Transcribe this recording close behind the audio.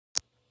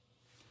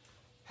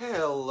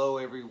Hello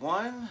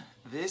everyone,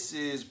 this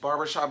is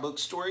Barbershop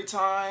Books story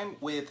time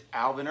with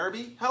Alvin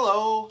Irby.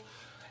 Hello,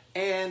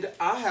 and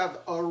I have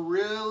a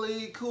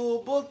really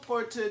cool book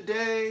for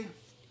today.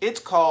 It's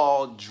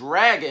called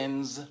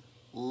Dragons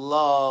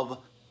Love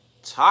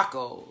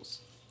Tacos.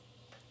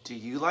 Do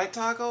you like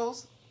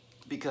tacos?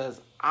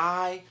 Because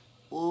I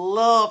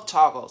love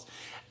tacos.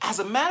 As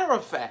a matter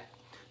of fact,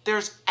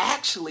 there's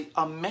actually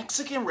a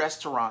Mexican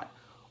restaurant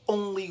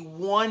only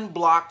 1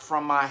 block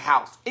from my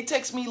house. It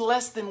takes me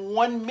less than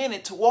 1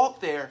 minute to walk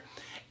there,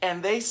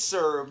 and they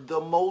serve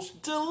the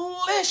most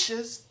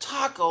delicious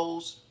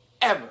tacos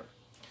ever.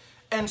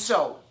 And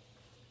so,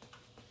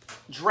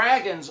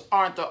 dragons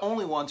aren't the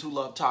only ones who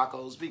love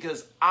tacos,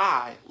 because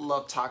I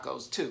love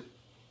tacos too.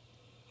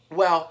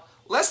 Well,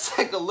 let's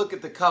take a look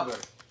at the cover.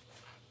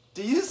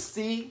 Do you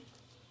see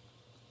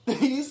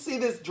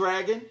this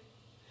dragon?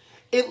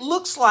 It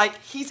looks like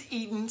he's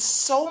eaten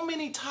so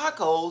many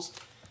tacos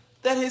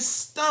that his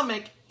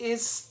stomach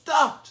is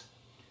stuffed.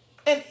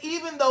 And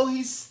even though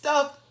he's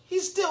stuffed, he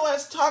still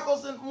has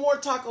tacos and more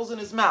tacos in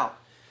his mouth.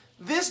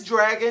 This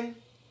dragon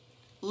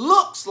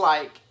looks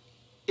like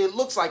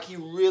he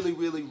really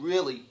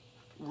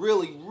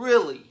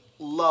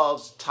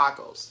loves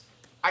tacos.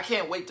 I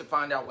can't wait to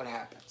find out what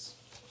happens.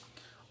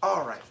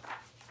 All right.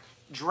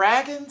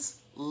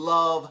 Dragons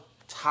love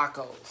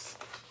tacos.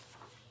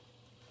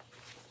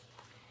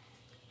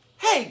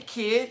 Hey,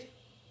 kid,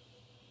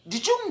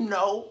 did you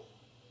know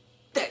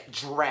that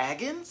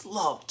dragons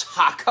love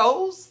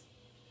tacos?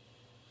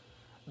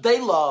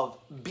 They love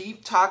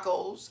beef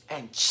tacos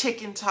and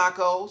chicken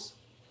tacos.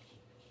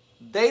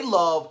 They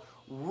love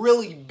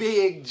really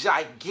big,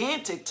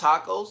 gigantic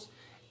tacos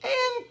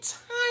and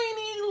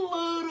tiny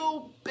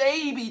little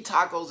baby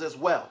tacos as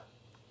well.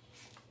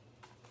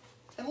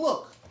 And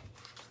look,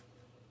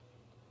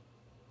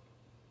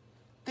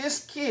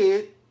 this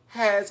kid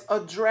has a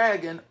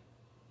dragon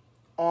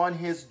on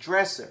his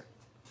dresser.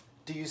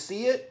 Do you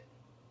see it?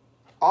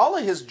 All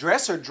of his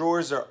dresser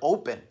drawers are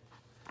open.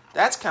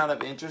 That's kind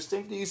of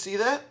interesting. Do you see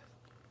that?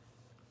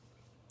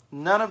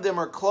 None of them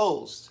are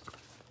closed.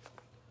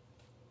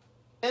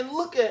 And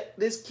look at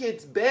this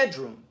kid's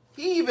bedroom.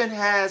 He even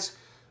has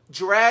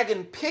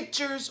dragon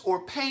pictures or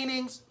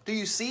paintings. Do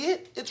you see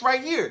it? It's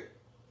right here.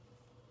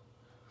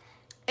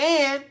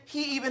 And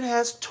he even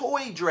has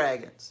toy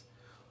dragons.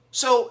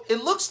 So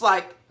it looks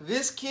like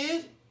this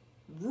kid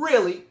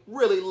really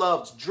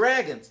loves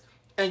dragons.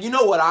 And you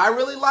know what I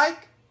really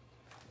like?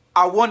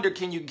 I wonder,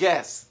 can you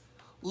guess?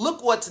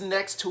 Look what's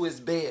next to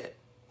his bed.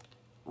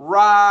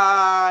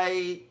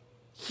 Right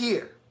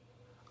here.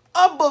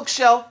 A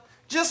bookshelf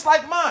just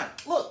like mine.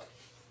 Look.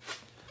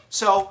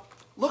 So,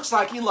 looks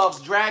like he loves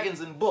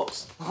dragons and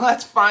books.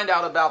 Let's find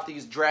out about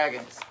these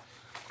dragons.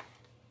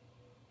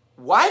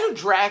 Why do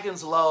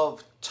dragons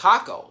love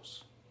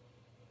tacos?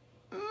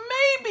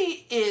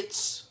 Maybe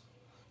it's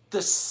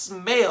the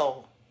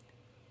smell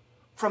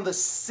from the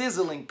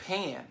sizzling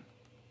pan.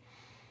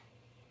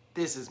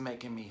 This is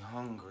making me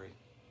hungry.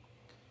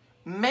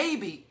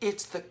 Maybe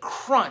it's the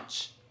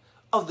crunch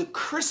of the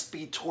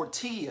crispy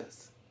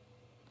tortillas.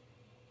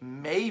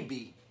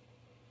 Maybe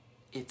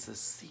it's a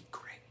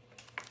secret.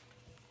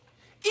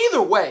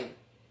 Either way,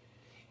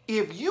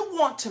 if you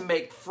want to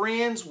make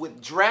friends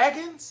with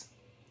dragons,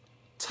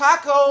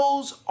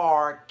 tacos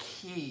are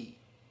key.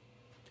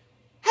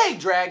 Hey,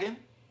 dragon,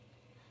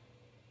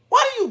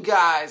 why do you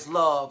guys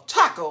love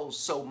tacos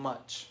so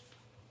much?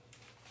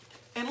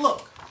 And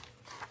look,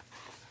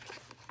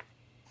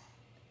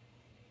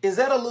 is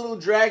that a little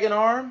dragon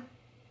arm?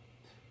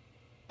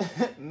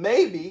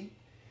 Maybe.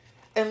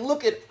 And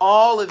look at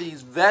all of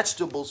these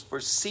vegetables for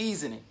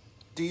seasoning.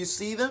 Do you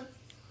see them?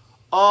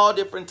 All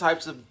different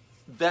types of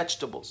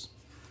vegetables.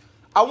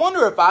 I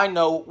wonder if I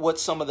know what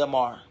some of them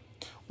are.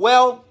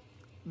 Well,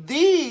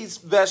 these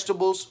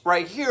vegetables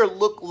right here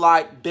look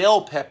like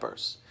bell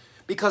peppers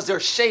because they're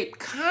shaped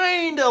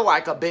kind of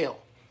like a bell.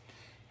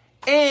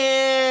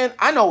 And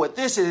I know what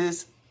this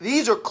is.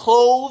 These are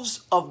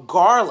cloves of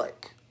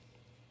garlic.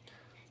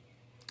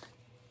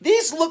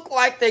 These look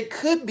like they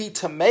could be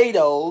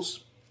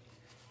tomatoes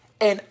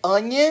and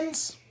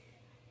onions.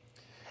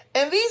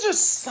 And these are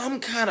some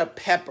kind of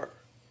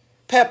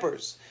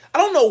peppers. I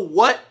don't know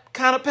what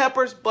kind of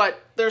peppers,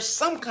 but there's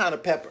some kind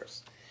of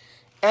peppers.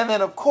 And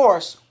then, of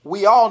course,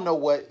 we all know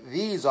what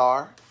these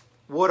are.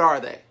 What are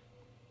they?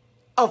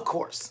 Of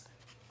course,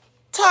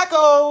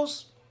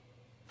 tacos.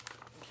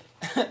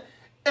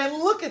 And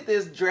look at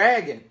this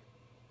dragon.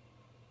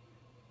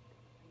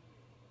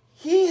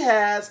 He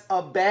has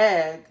a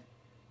bag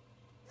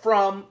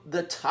from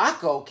the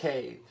taco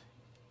cave.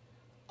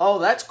 Oh,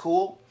 that's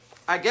cool.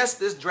 I guess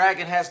this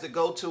dragon has to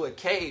go to a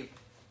cave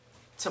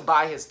to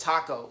buy his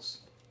tacos.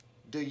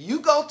 Do you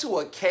go to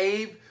a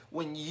cave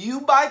when you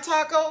buy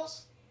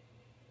tacos?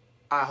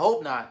 I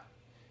hope not.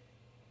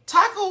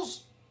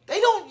 Tacos,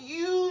 they don't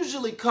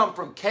usually come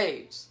from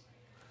caves.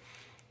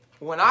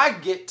 When I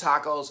get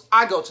tacos,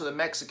 I go to the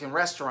Mexican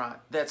restaurant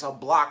that's a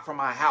block from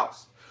my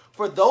house.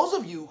 For those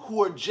of you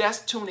who are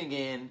just tuning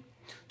in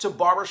to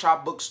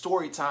Barbershop Book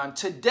Storytime,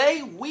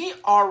 today we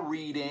are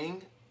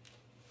reading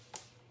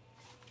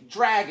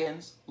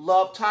dragons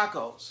love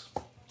tacos.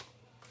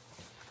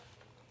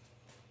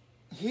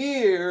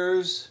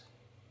 Here's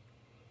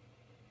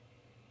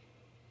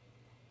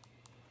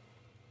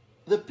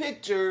the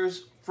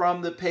pictures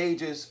from the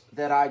pages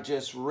that I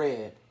just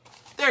read.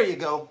 There you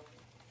go.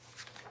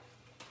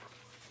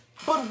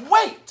 But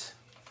wait,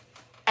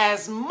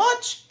 as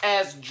much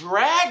as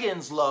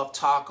dragons love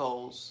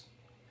tacos,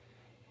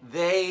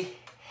 they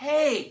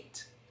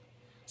hate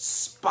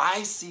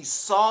spicy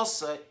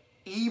salsa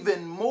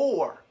even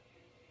more.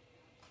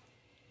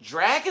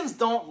 Dragons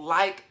don't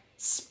like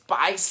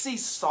spicy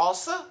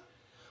salsa,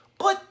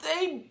 but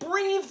they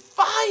breathe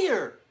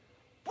fire.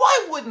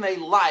 Why wouldn't they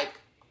like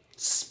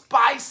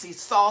spicy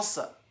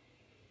salsa?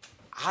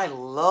 I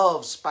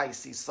love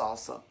spicy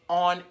salsa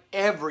on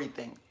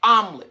everything.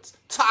 Omelets,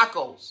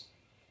 tacos,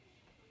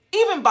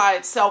 even by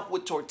itself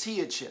with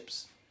tortilla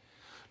chips.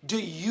 Do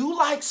you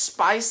like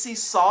spicy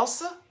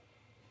salsa?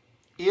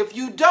 If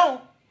you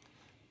don't,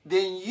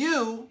 then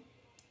you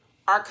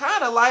are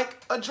kind of like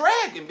a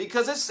dragon,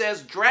 because it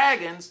says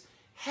dragons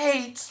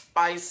hate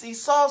spicy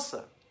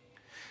salsa.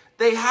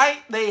 They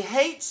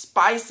hate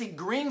spicy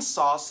green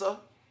salsa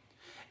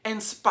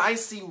and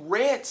spicy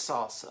red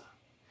salsa.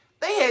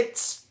 They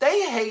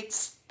hate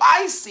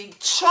spicy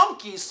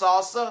chunky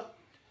salsa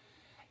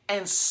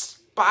and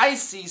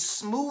spicy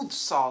smooth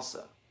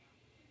salsa.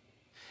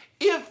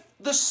 If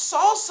the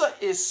salsa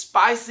is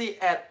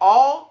spicy at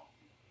all,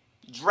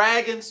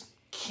 dragons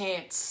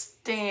can't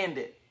stand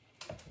it.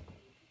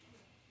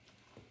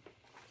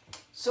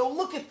 So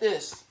look at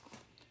this.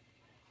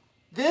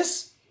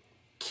 This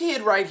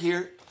kid right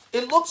here,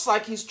 it looks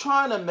like he's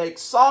trying to make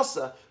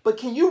salsa, but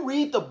can you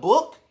read the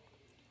book?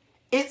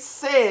 It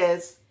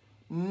says,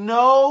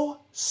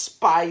 "No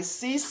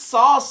Spicy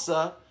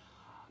Salsa,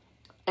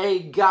 A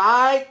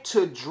Guide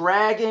to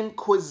Dragon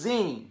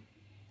Cuisine"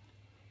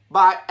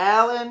 by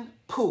Alvin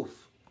Irby.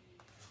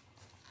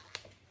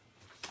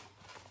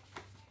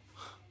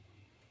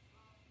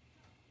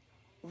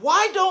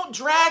 Why don't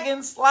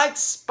dragons like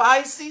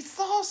spicy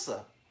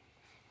salsa?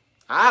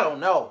 I don't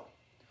know.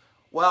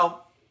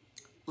 Well,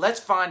 let's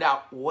find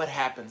out what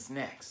happens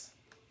next.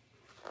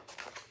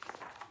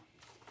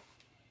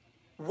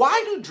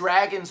 Why do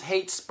dragons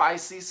hate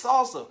spicy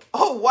salsa?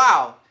 Oh,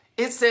 wow.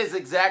 It says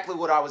exactly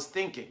what I was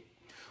thinking.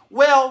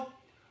 Well,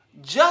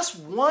 just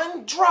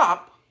one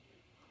drop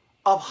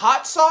of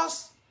hot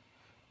sauce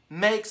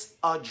makes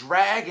a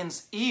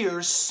dragon's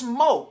ears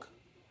smoke.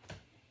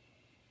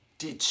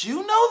 Did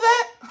you know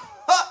that?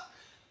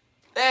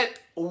 That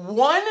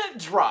one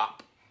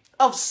drop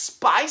of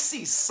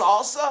spicy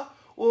salsa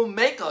will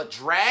make a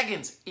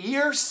dragon's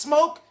ears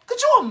smoke? Could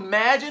you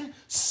imagine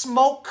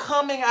smoke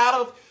coming out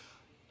of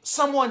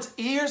someone's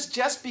ears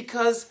just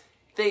because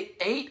they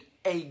ate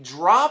a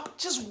drop,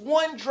 just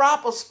one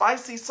drop of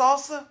spicy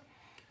salsa?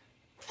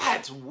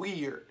 That's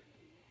weird.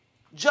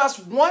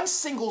 Just one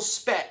single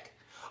speck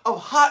of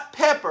hot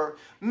pepper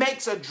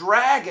makes a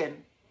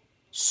dragon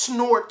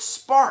snort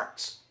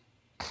sparks.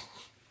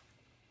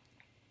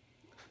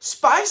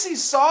 Spicy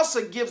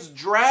salsa gives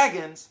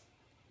dragons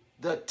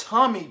the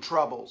tummy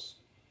troubles.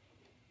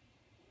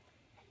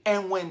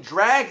 And when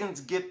dragons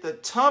get the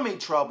tummy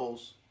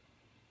troubles,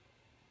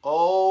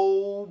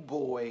 oh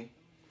boy.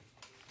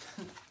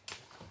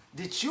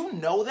 Did you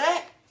know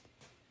that?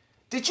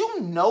 Did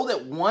you know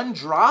that one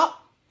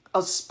drop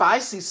of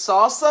spicy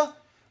salsa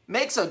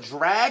makes a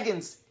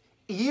dragon's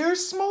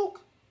ears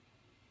smoke?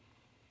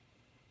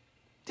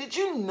 Did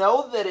you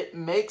know that it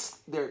makes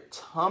their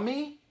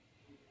tummy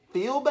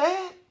feel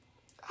bad?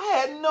 I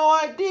had no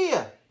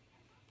idea.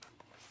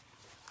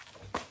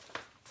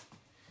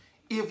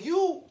 If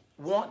you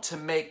want to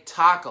make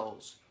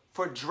tacos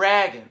for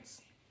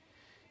dragons,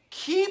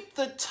 keep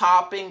the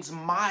toppings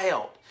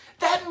mild.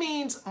 That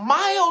means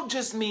mild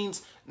just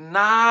means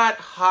not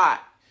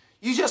hot.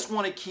 You just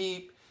want to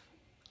keep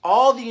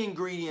all the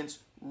ingredients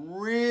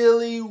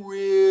really,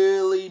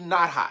 really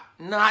not hot,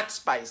 not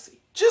spicy,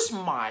 just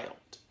mild.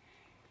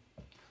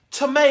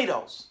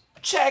 Tomatoes,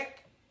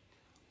 check.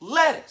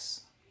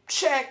 Lettuce,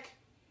 check.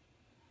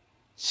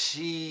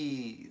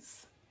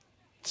 Cheese,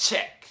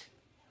 check.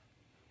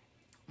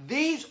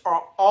 These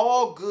are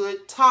all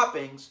good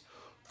toppings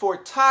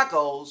for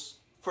tacos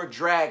for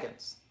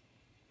dragons.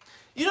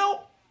 You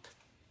know,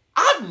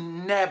 I've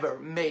never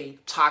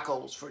made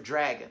tacos for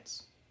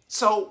dragons.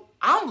 So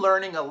I'm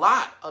learning a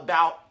lot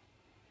about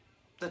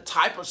the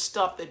type of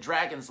stuff that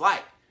dragons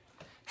like.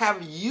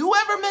 Have you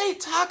ever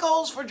made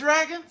tacos for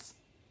dragons?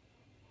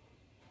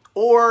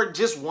 Or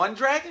just one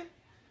dragon?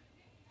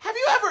 Have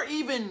you ever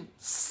even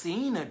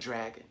seen a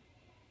dragon?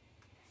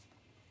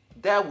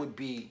 That would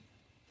be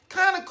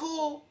kind of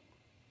cool,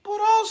 but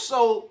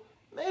also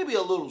maybe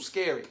a little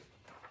scary.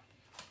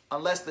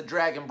 Unless the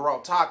dragon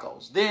brought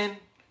tacos. Then,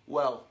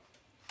 well,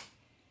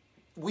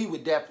 we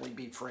would definitely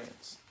be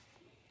friends.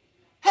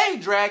 Hey,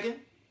 dragon,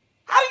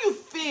 how do you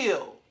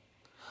feel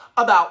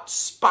about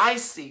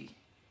spicy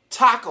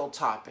taco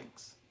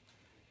toppings?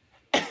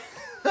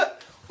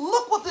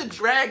 Look what the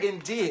dragon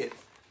did.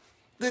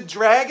 The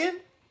dragon,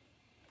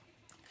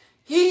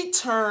 he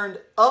turned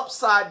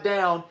upside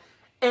down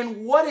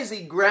And what is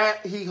he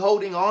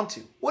holding on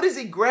to? What is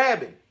he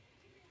grabbing?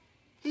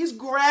 He's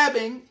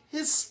grabbing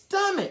his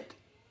stomach.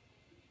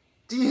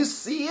 Do you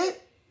see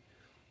it?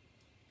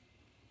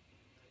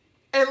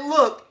 And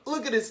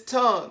look at his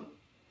tongue.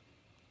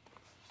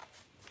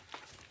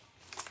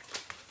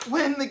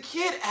 When the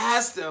kid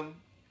asked him,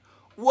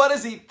 what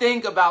does he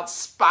think about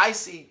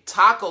spicy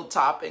taco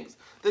toppings?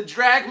 The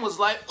dragon was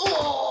like,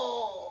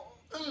 oh.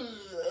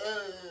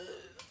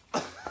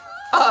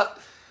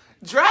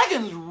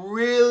 Dragons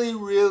really,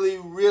 really,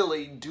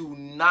 really do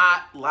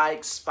not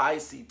like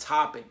spicy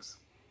toppings.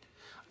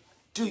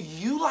 Do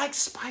you like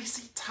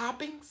spicy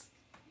toppings?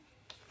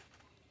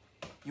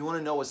 You want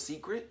to know a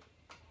secret?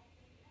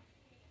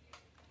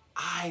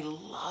 I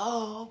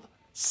love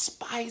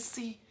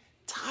spicy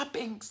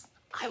toppings.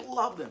 I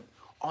love them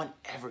on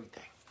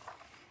everything.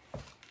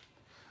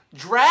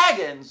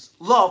 Dragons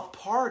love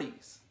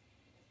parties.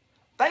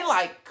 They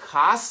like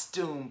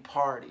costume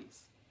parties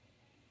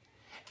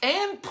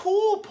and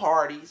pool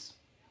parties.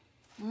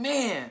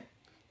 Man,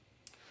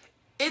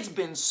 it's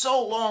been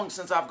so long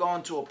since I've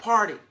gone to a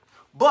party,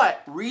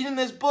 but reading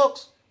this book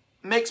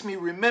makes me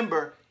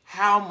remember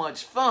how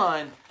much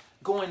fun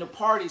going to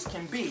parties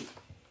can be.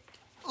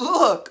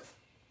 Look,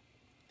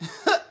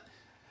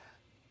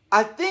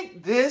 I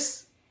think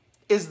this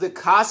is the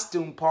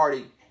costume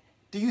party.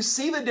 Do you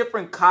see the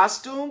different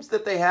costumes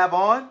that they have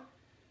on?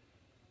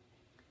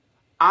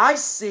 I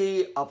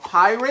see a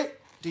pirate.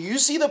 Do you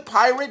see the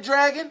pirate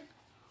dragon?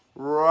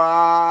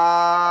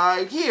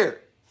 Right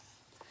here.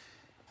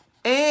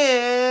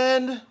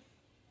 And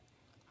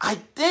I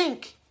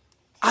think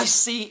I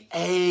see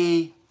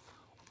a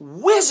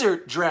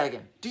wizard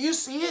dragon. Do you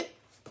see it?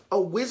 A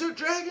wizard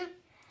dragon?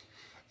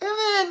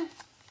 And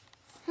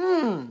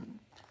then,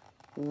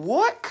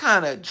 what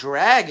kind of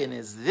dragon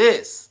is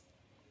this?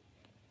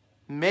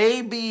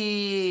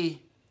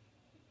 Maybe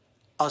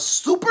a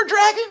super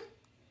dragon?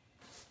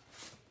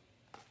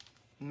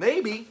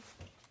 Maybe.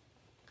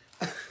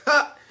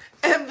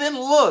 And then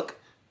look,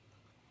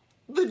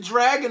 the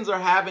dragons are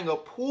having a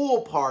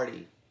pool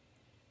party.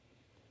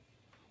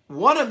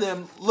 One of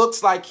them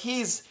looks like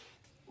he's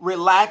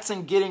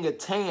relaxing, getting a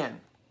tan.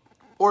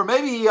 Or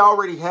maybe he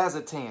already has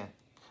a tan.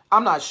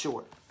 I'm not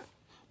sure.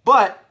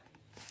 But,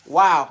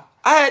 wow,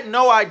 I had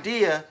no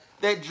idea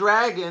that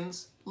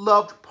dragons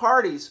loved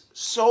parties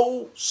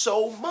so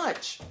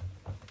much.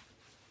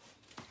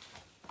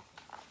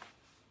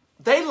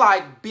 They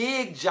like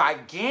big,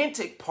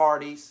 gigantic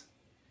parties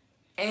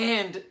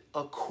and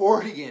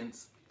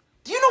accordions.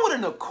 Do you know what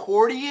an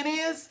accordion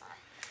is?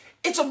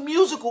 It's a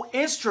musical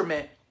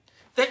instrument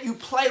that you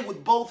play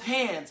with both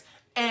hands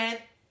and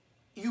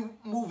you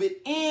move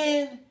it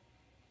in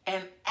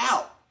and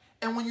out.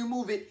 And when you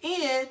move it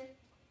in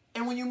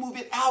and when you move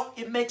it out,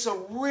 it makes a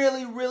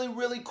really, really,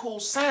 really cool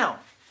sound.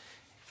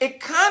 It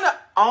kind of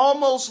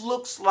almost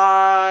looks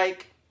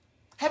like,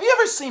 have you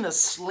ever seen a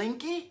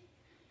slinky?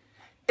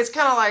 It's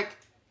kind of like,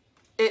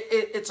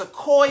 it's a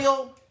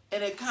coil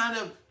and it kind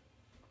of,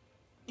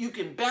 you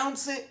can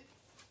bounce it.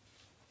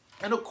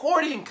 An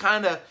accordion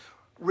kind of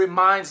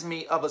reminds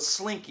me of a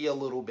slinky a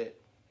little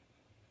bit.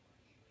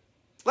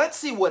 Let's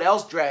see what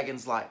else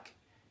dragons like.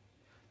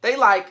 They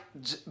like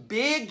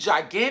big,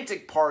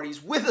 gigantic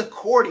parties with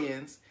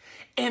accordions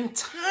and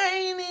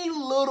tiny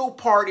little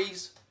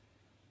parties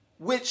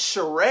with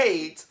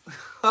charades.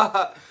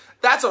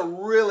 That's a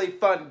really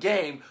fun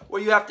game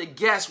where you have to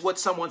guess what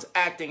someone's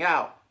acting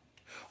out.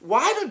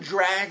 Why do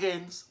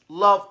dragons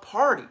love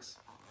parties?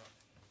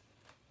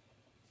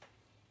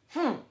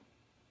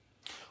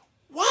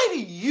 Why do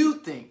you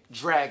think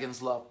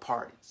dragons love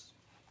parties?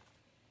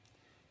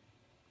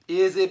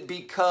 Is it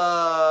because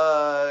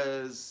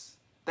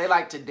they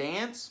like to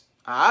dance?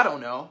 I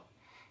don't know.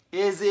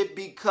 Is it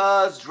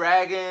because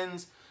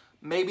dragons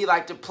maybe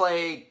like to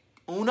play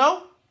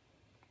Uno?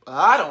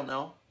 I don't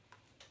know.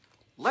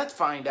 Let's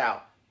find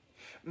out.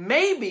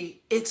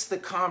 Maybe it's the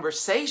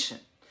conversation.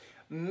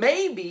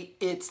 Maybe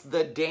it's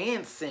the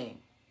dancing.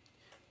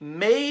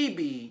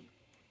 Maybe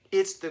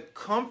it's the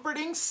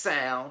comforting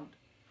sound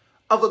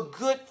of a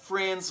good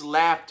friend's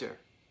laughter.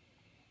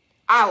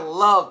 I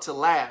love to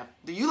laugh.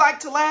 Do you like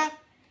to laugh?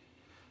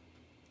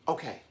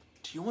 Okay,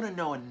 do you want to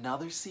know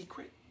another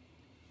secret?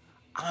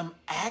 I'm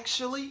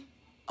actually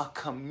a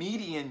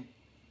comedian.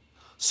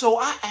 So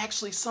I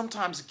actually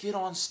sometimes get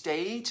on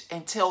stage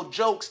and tell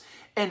jokes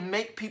and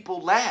make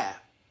people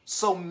laugh.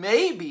 So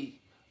maybe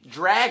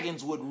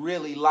dragons would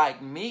really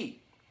like me.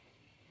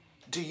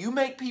 Do you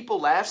make people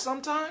laugh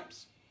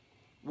sometimes?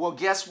 Well,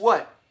 guess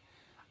what?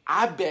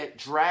 I bet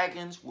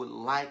dragons would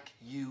like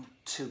you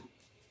too.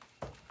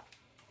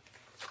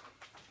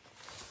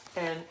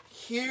 And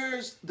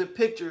here's the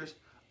pictures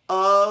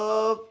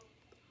of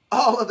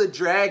all of the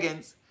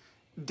dragons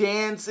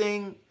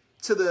dancing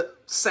to the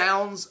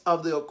sounds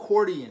of the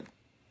accordion.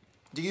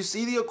 Do you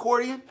see the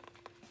accordion?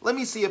 Let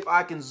me see if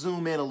I can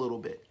zoom in a little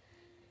bit.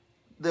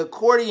 The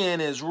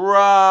accordion is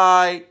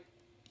right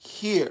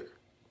here.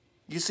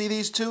 You see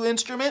these two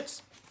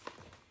instruments?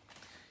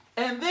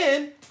 And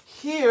then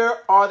here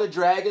are the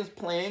dragons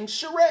playing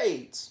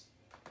charades.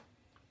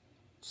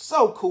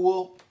 So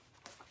cool.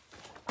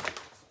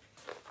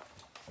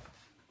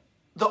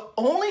 The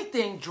only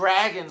thing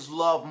dragons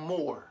love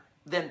more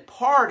than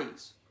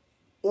parties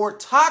or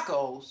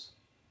tacos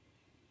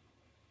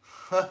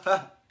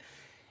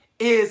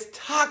is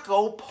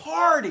taco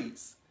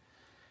parties.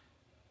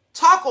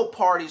 Taco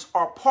parties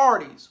are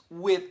parties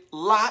with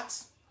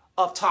lots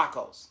of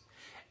tacos.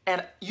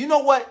 And you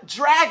know what?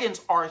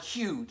 Dragons are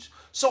huge.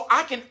 So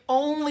I can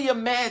only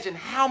imagine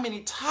how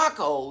many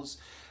tacos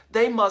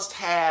they must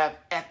have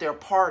at their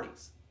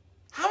parties.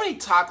 How many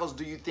tacos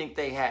do you think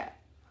they have?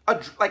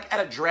 Like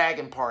at a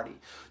dragon party.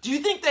 Do you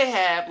think they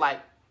have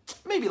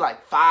maybe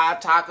 5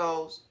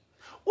 tacos?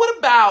 What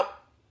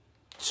about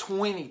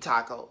 20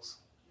 tacos?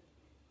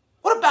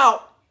 What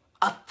about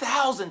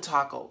 1,000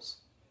 tacos?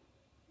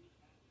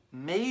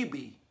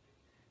 Maybe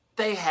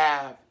they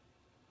have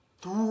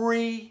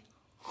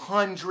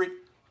 300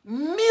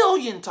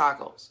 million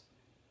tacos.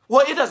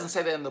 Well, it doesn't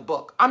say that in the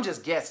book. I'm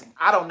just guessing.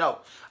 I don't know.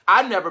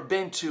 I've never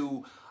been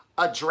to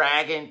a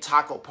dragon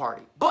taco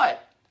party,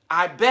 but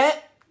I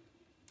bet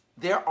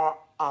there are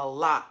a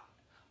lot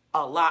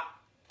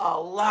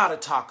of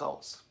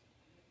tacos.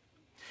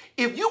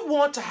 If you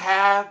want to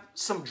have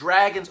some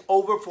dragons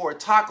over for a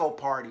taco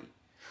party,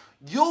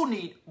 you'll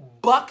need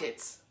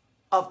buckets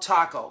of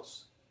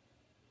tacos.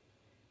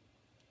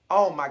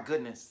 Oh my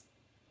goodness.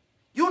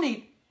 You'll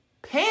need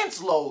pants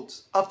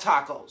loads of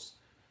tacos.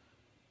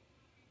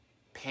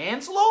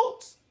 Pants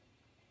loads?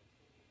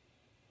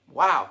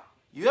 Wow.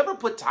 You ever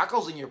put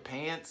tacos in your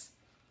pants?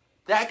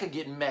 That could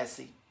get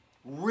messy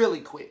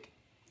really quick.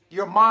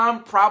 Your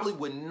mom probably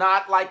would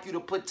not like you to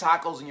put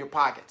tacos in your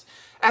pockets.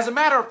 As a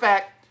matter of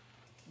fact,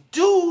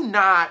 do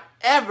not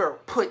ever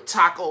put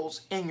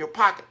tacos in your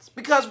pockets,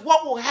 because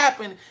what will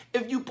happen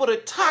if you put a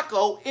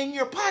taco in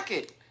your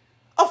pocket?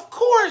 Of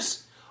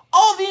course,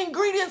 all the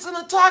ingredients in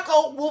the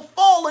taco will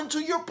fall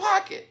into your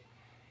pocket.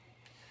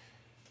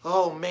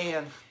 Oh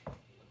man.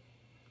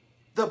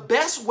 The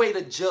best way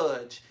to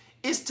judge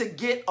is to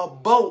get a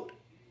boat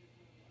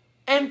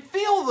and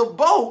fill the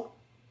boat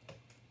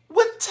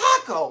with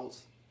tacos.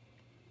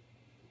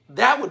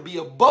 That would be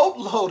a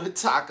boatload of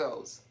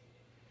tacos.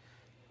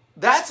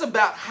 That's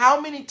about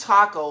how many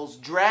tacos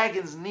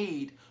dragons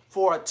need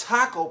for a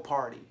taco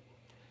party.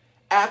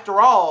 After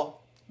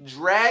all,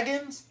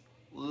 dragons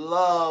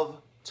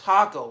love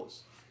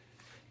tacos.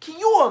 Can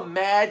you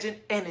imagine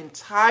an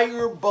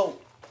entire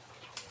boat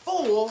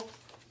full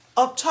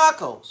of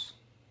tacos?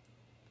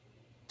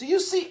 Do you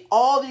see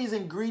all these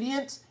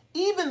ingredients?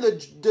 Even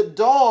the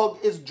dog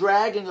is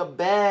dragging a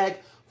bag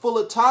full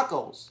of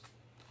tacos.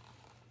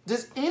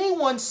 Does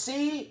anyone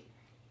see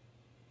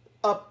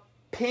a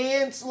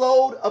pants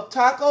load of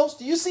tacos?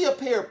 Do you see a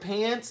pair of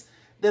pants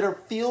that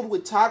are filled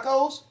with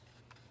tacos?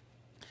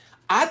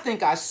 I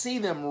think I see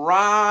them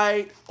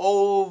right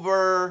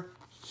over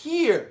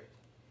here.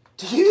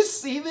 Do you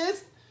see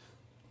this?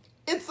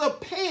 It's a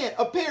pair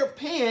of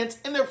pants,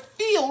 and they're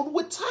filled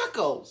with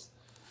tacos.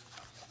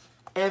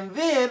 And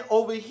then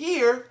over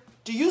here,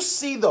 do you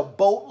see the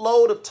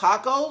boatload of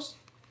tacos?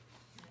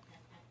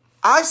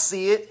 I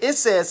see it. It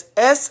says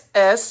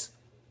SS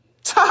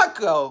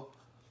Taco.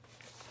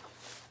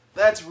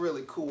 That's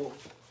really cool.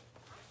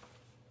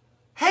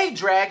 Hey,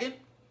 dragon,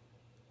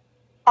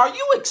 are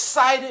you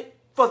excited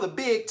for the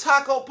big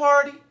taco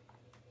party?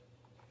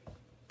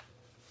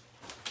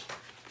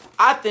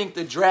 I think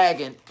the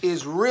dragon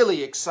is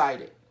really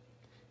excited.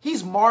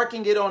 He's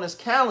marking it on his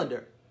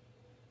calendar.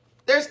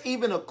 There's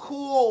even a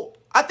cool,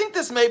 I think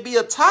this may be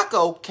a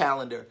taco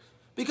calendar,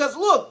 because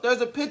look, there's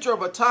a picture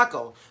of a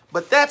taco,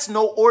 but that's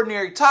no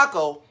ordinary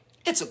taco.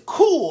 It's a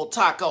cool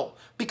taco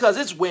because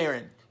it's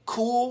wearing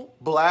cool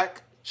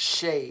black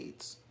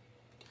shades.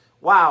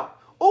 Wow.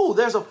 Oh,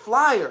 there's a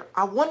flyer.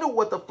 I wonder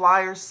what the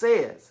flyer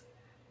says.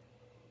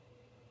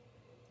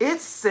 It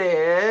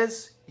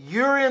says,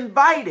 "You're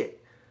invited.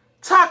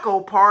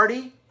 Taco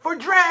party for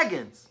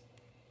dragons."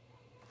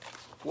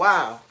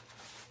 Wow.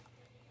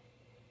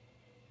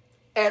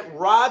 At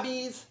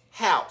Robbie's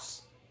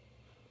house,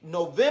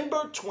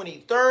 November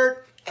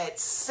 23rd at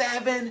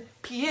 7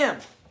 p.m.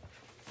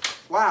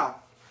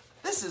 Wow.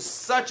 This is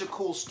such a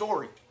cool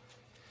story,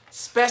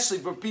 especially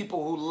for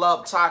people who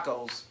love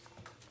tacos.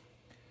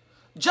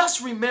 Just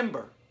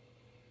remember,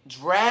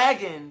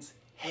 dragons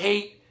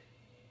hate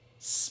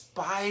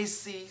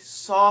spicy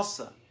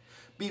salsa.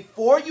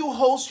 Before you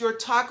host your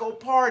taco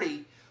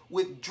party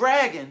with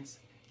dragons,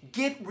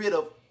 get rid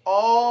of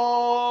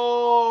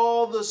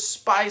all the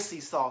spicy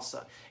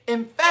salsa.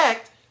 In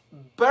fact,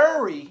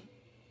 bury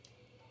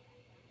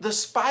the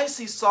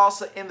spicy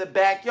salsa in the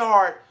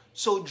backyard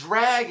so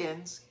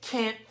dragons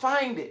can't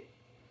find it.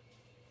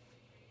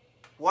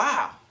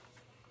 Wow.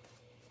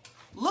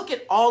 Look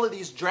at all of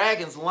these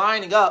dragons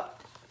lining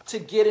up to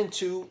get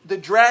into the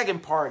dragon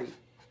party.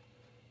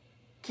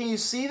 Can you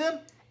see them?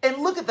 And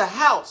look at the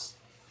house.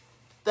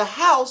 The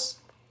house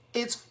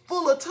is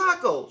full of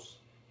tacos.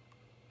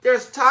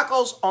 There's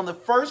tacos on the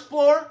first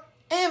floor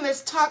and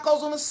there's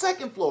tacos on the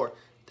second floor.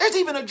 There's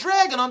even a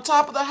dragon on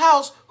top of the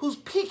house who's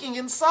peeking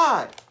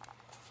inside.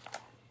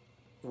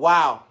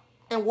 Wow.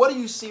 And what do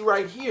you see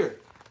right here?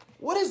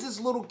 What is this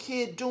little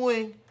kid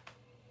doing?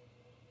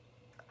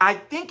 I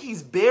think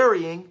he's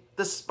burying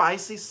the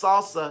spicy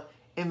salsa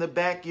in the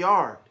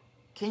backyard.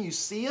 Can you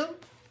see him?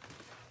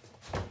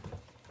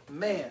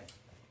 Man,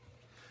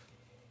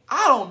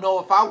 I don't know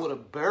if I would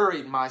have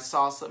buried my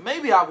salsa.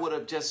 Maybe I would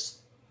have just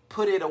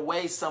put it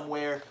away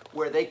somewhere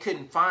where they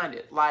couldn't find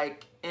it,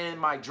 like in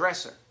my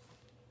dresser.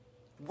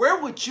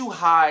 Where would you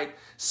hide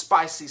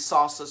spicy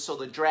salsa so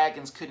the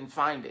dragons couldn't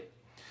find it?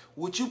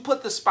 Would you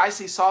put the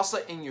spicy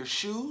salsa in your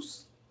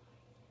shoes?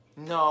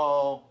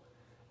 No,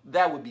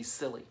 that would be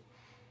silly.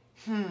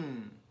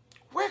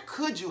 Where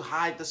could you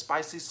hide the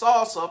spicy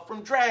salsa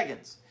from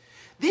dragons?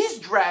 These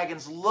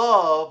dragons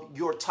love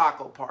your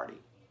taco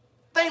party.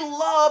 They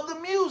love the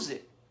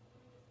music.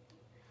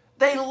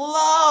 They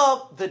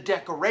love the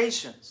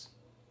decorations.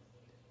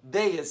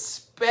 They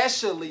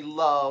especially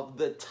love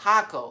the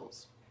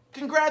tacos.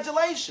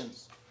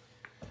 Congratulations.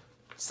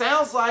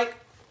 Sounds like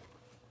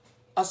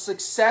a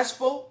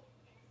successful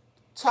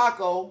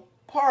taco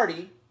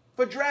party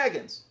for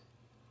dragons.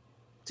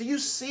 Do you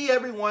see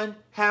everyone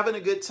having a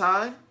good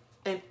time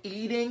and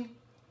eating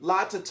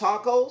lots of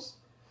tacos?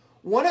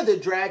 One of the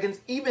dragons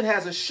even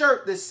has a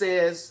shirt that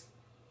says,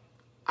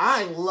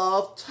 "I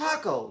love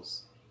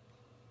tacos."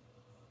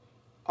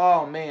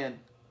 Oh man,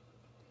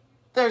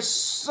 there's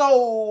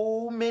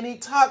so many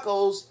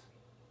tacos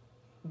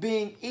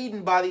being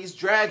eaten by these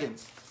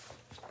dragons.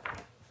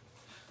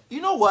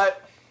 You know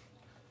what?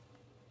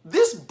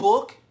 This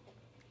book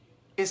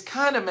is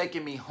kind of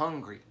making me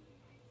hungry.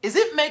 Is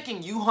it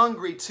making you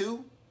hungry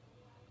too?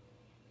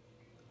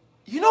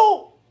 You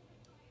know,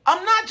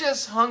 I'm not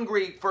just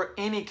hungry for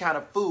any kind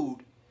of food.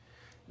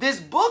 This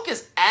book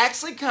is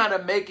actually kind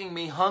of making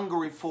me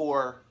hungry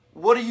for,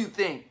 what do you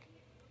think?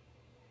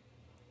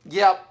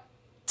 Yep,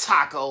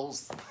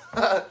 tacos.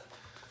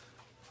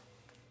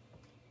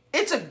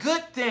 It's a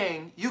good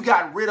thing you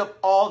got rid of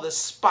all the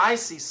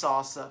spicy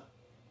salsa.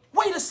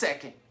 Wait a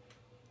second.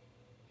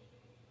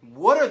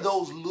 What are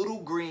those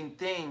little green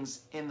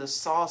things in the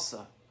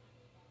salsa?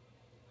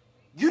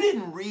 You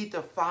didn't read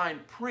the fine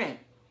print.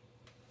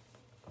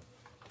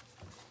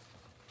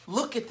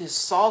 Look at this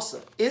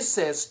salsa. It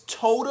says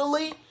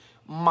totally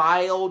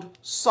mild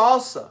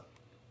salsa.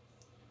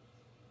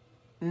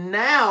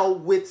 Now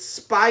with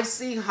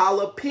spicy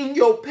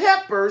jalapeno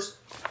peppers.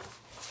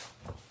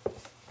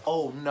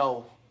 Oh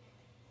no.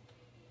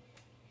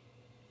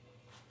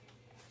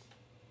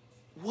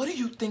 What do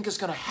you think is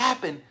going to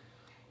happen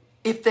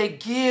if they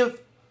give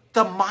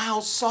the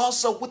mild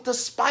salsa with the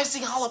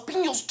spicy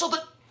jalapenos to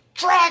the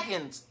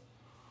dragons?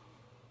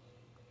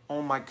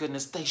 Oh my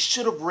goodness, they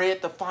should have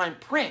read the fine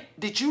print.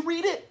 Did you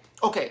read it?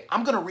 Okay,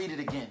 I'm going to read it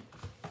again.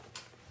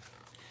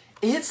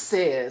 It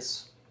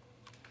says,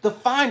 the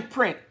fine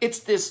print, it's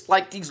this,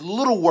 like these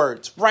little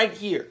words right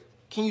here.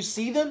 Can you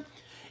see them?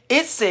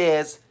 It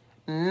says,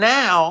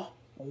 now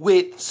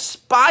with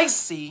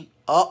spicy,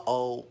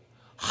 jalapeno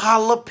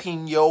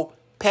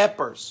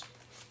peppers.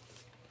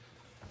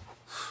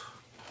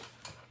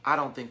 I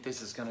don't think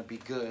this is going to be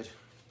good.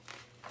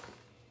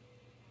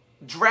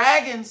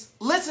 Dragons,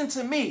 listen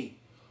to me.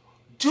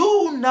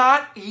 Do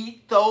not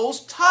eat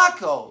those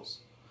tacos.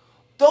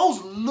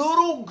 Those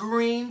little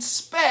green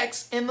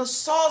specks in the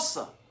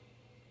salsa.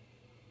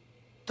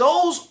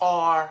 Those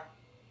are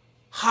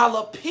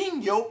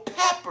jalapeno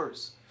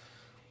peppers.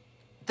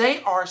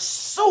 They are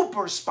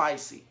super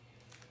spicy.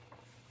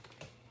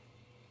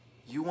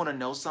 You want to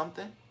know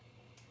something?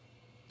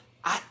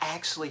 I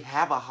actually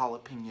have a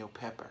jalapeno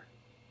pepper.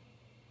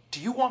 Do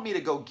you want me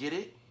to go get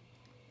it?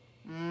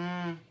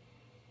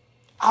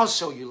 I'll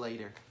show you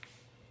later.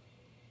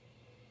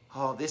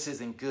 Oh, this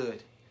isn't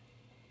good.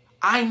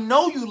 I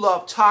know you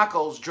love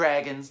tacos,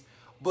 dragons,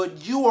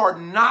 but you are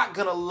not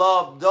going to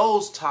love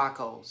those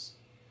tacos.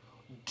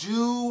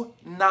 Do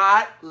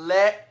not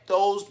let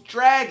those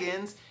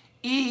dragons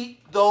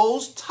eat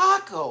those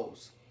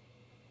tacos.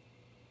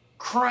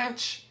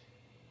 Crunch,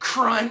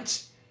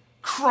 crunch,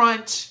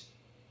 crunch.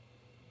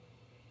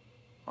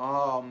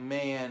 Oh,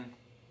 man.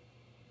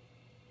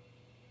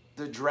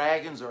 The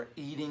dragons are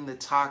eating the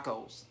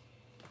tacos.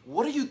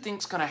 What do you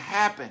think's going to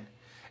happen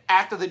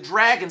after the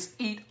dragons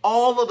eat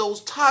all of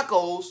those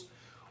tacos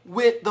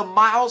with the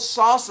mild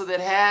salsa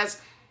that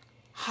has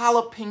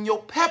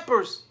jalapeno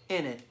peppers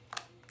in it?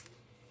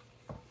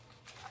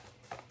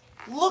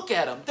 Look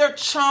at them. They're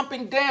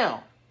chomping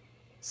down.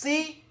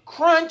 See?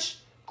 Crunch,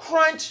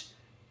 crunch.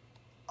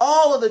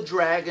 All of the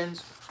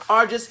dragons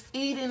are just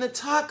eating the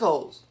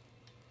tacos.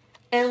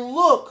 And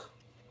look,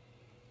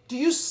 do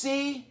you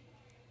see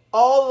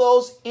all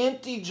those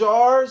empty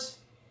jars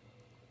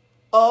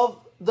of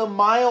the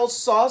mild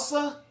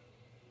salsa?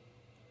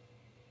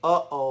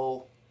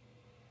 Uh-oh.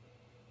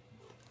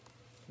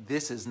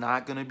 This is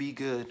not going to be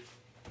good.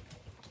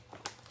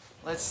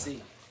 Let's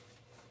see.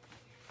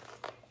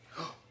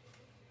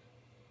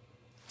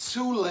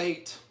 Too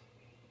late.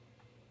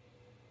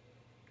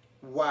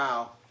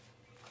 Wow.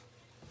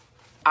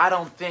 I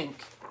don't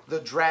think the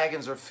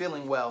dragons are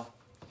feeling well.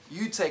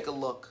 You take a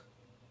look.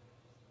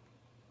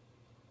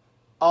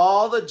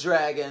 All the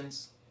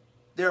dragons,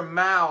 their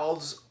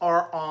mouths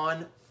are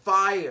on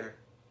fire.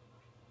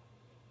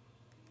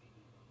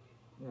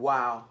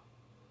 Wow.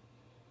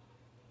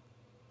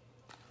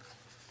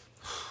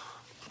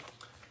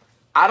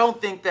 I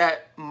don't think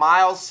that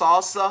mild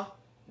salsa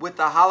with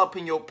the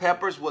jalapeno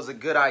peppers was a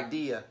good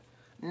idea.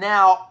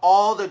 Now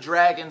all the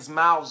dragons'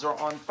 mouths are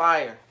on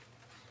fire.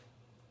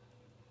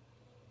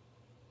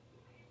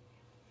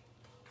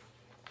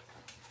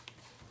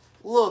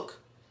 Look,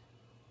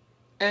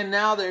 and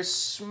now there's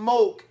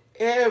smoke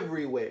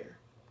everywhere.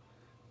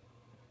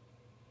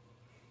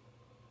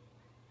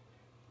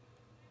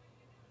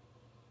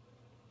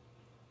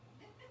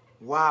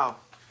 Wow.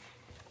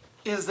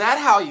 Is that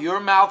how your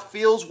mouth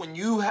feels when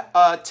you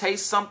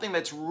taste something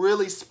that's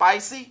really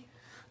spicy?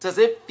 Does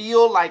it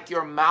feel like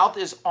your mouth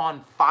is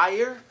on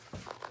fire?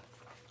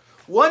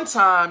 One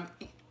time,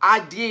 I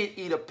did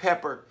eat a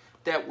pepper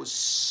that was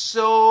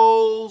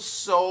so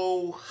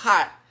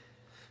hot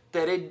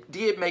that it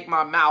did make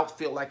my mouth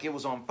feel like it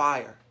was on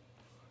fire.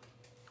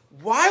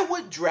 Why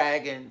would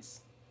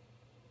dragons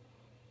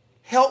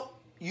help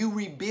you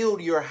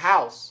rebuild your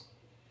house?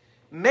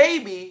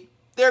 Maybe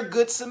they're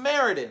good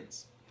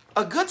Samaritans.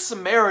 A good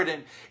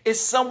Samaritan is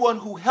someone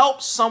who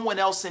helps someone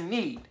else in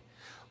need.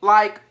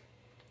 Like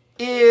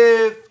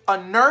if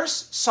a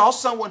nurse saw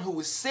someone who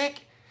was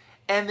sick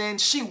and then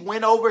she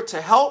went over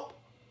to help,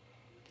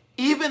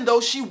 even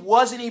though she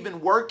wasn't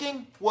even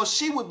working, well,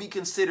 she would be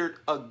considered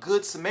a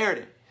good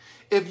Samaritan.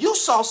 If you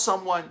saw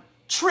someone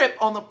trip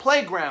on the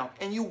playground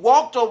and you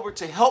walked over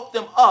to help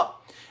them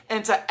up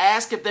and to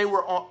ask if they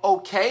were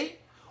okay,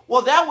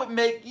 well, that would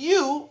make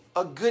you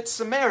a good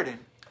Samaritan.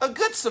 A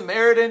good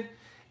Samaritan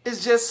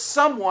is just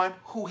someone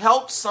who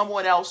helps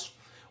someone else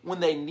when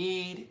they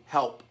need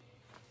help.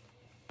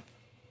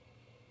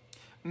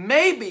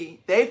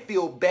 Maybe they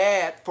feel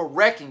bad for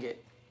wrecking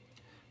it.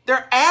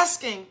 They're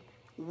asking,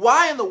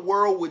 why in the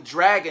world would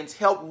dragons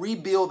help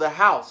rebuild the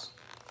house?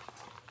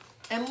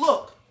 And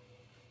look,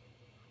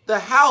 the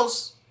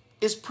house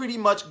is pretty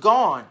much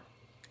gone.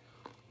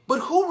 But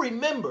who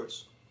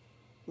remembers?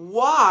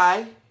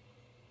 Why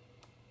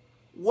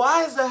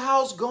is the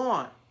house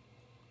gone?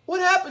 What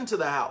happened to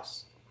the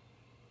house?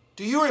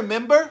 Do you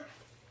remember?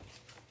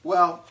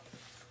 Well,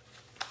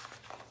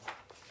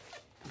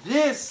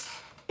 this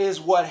is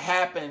what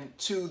happened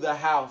to the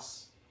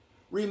house.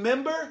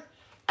 Remember,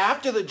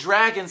 after the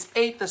dragons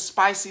ate the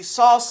spicy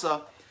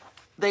salsa,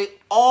 they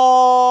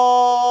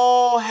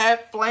all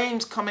had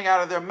flames coming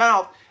out of their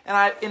mouth,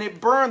 and it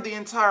burned the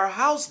entire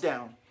house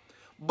down.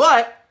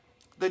 But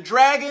the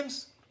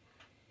dragons,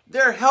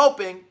 they're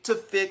helping to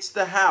fix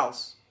the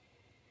house.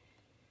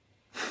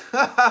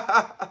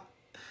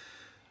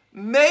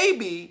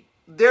 Maybe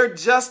they're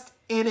just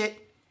in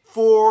it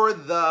for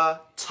the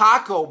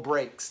taco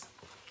breaks.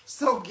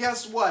 So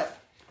guess what?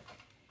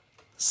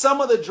 Some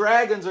of the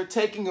dragons are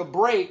taking a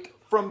break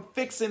from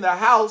fixing the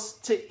house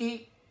to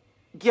eat,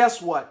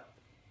 guess what?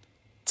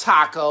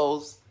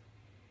 Tacos.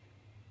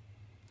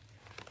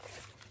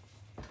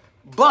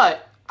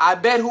 But I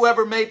bet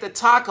whoever made the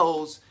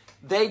tacos,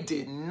 they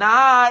did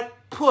not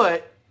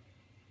put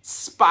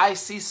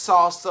spicy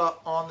salsa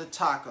on the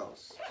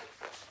tacos.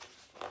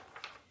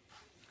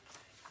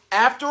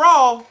 After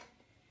all,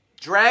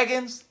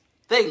 dragons,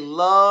 they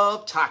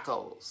love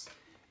tacos.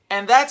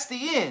 And that's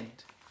the end.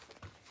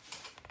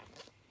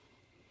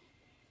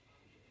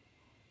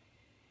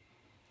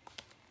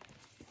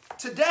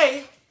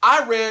 Today,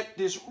 I read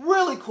this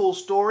really cool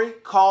story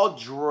called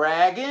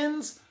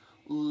Dragons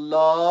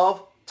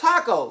Love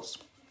Tacos.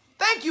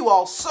 Thank you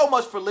all so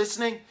much for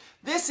listening.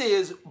 This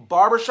is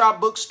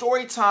Barbershop Books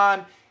Story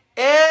Time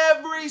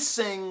every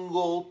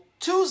single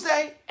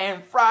Tuesday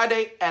and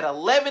Friday at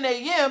 11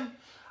 a.m.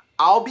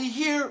 I'll be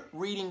here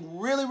reading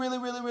really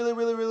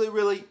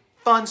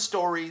fun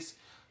stories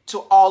to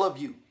all of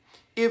you.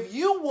 If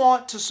you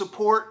want to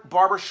support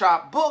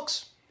Barbershop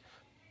Books,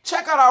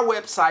 check out our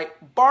website,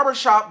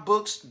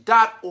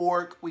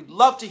 barbershopbooks.org. We'd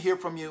love to hear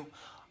from you.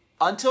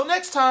 Until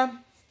next time,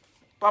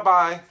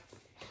 bye-bye.